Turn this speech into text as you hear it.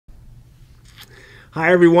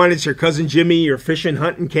Hi everyone, it's your cousin Jimmy, your fishing,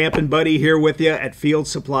 hunting, camping buddy here with you at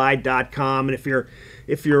FieldSupply.com. And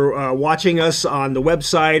if you're watching us on the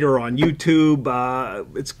website or on YouTube,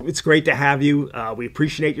 it's great to have you. We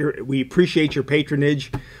appreciate your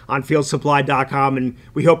patronage on FieldSupply.com, and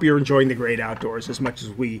we hope you're enjoying the great outdoors as much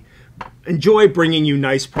as we enjoy bringing you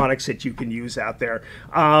nice products that you can use out there.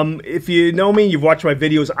 If you know me, you've watched my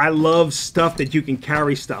videos, I love stuff that you can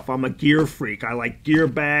carry stuff. I'm a gear freak. I like gear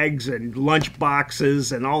bags and lunch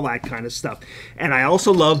boxes and all that kind of stuff. And I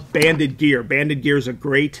also love Banded Gear. Banded Gear is a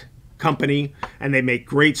great company, and they make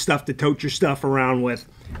great stuff to tote your stuff around with.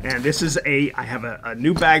 And this is I have a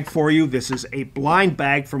new bag for you. This is a blind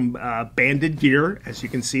bag from Banded Gear. As you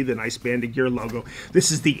can see, the nice Banded Gear logo. This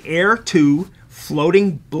is the Air 2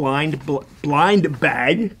 floating blind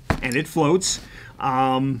bag, and it floats.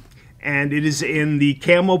 And it is in the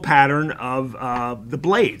camo pattern of the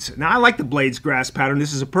blades. Now, I like the blades grass pattern.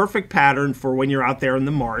 This is a perfect pattern for when you're out there in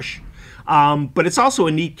the marsh. But it's also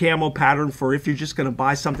a neat camo pattern for if you're just going to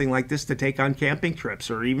buy something like this to take on camping trips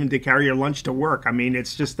or even to carry your lunch to work. I mean,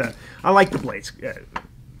 it's just I like the blades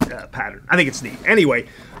pattern. I think it's neat. Anyway,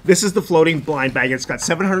 this is the floating blind bag. It's got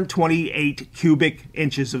 728 cubic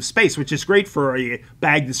inches of space, which is great for a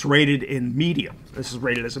bag that's rated in medium. This is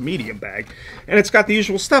rated as a medium bag, and it's got the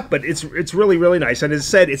usual stuff, but it's really, really nice. And as I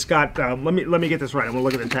said, it's got let me get this right. I'm gonna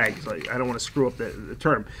look at the tag, so I don't want to screw up the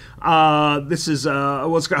term. This is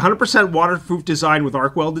well, it's got 100% waterproof design with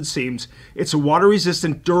arc welded seams. It's a water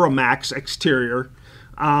resistant Duramax exterior.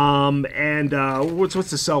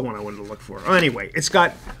 What's the cell one I wanted to look for? Oh, anyway, it's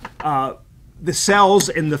got the cells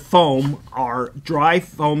in the foam are dry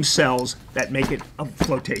foam cells that make it a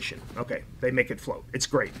flotation. Okay, they make it float. It's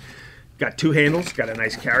great. Got two handles. Got a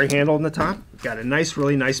nice carry handle on the top. Got a nice,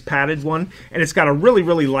 really nice padded one, and it's got a really,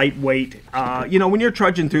 really lightweight. You know, when you're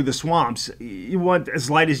trudging through the swamps, you want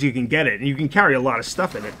as light as you can get it, and you can carry a lot of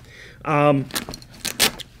stuff in it.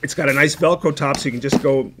 It's got a nice Velcro top, so you can just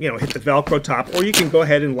go, you know, hit the Velcro top, or you can go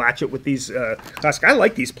ahead and latch it with these plastic. I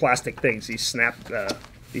like these plastic things, these snap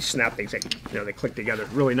things. They click together,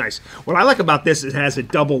 really nice. What I like about this is it has a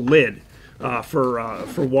double lid for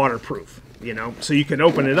waterproof. You know, so you can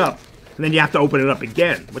open it up, and then you have to open it up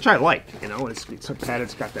again, which I like. You know, it's padded.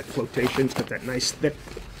 It's got that flotation. It's got that nice thick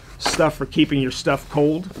stuff for keeping your stuff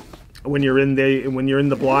cold when you're in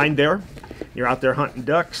the blind there. You're out there hunting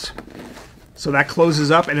ducks. So that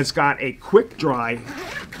closes up, and it's got a quick dry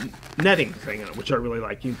netting thing on it, which I really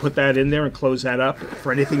like. You can put that in there and close that up.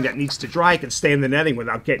 For anything that needs to dry, it can stay in the netting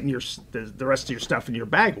without getting the rest of your stuff in your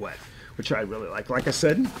bag wet, which I really like. Like I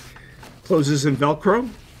said, closes in Velcro.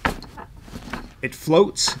 It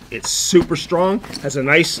floats. It's super strong. Has a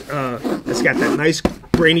nice, it's got that nice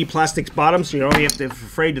grainy plastic bottom, so you don't have to be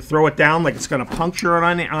afraid to throw it down like it's going to puncture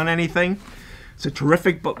on anything. It's a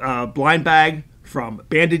terrific blind bag from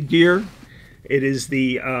Banded Gear. It is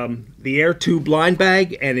the Air 2 blind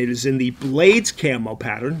bag, and it is in the blades camo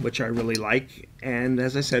pattern, which I really like. And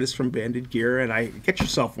as I said, it's from Banded Gear, and get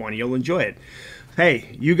yourself one. You'll enjoy it.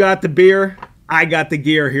 Hey, you got the beer. I got the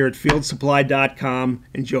gear here at FieldSupply.com.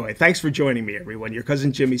 Enjoy. Thanks for joining me, everyone. Your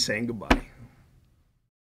cousin Jimmy saying goodbye.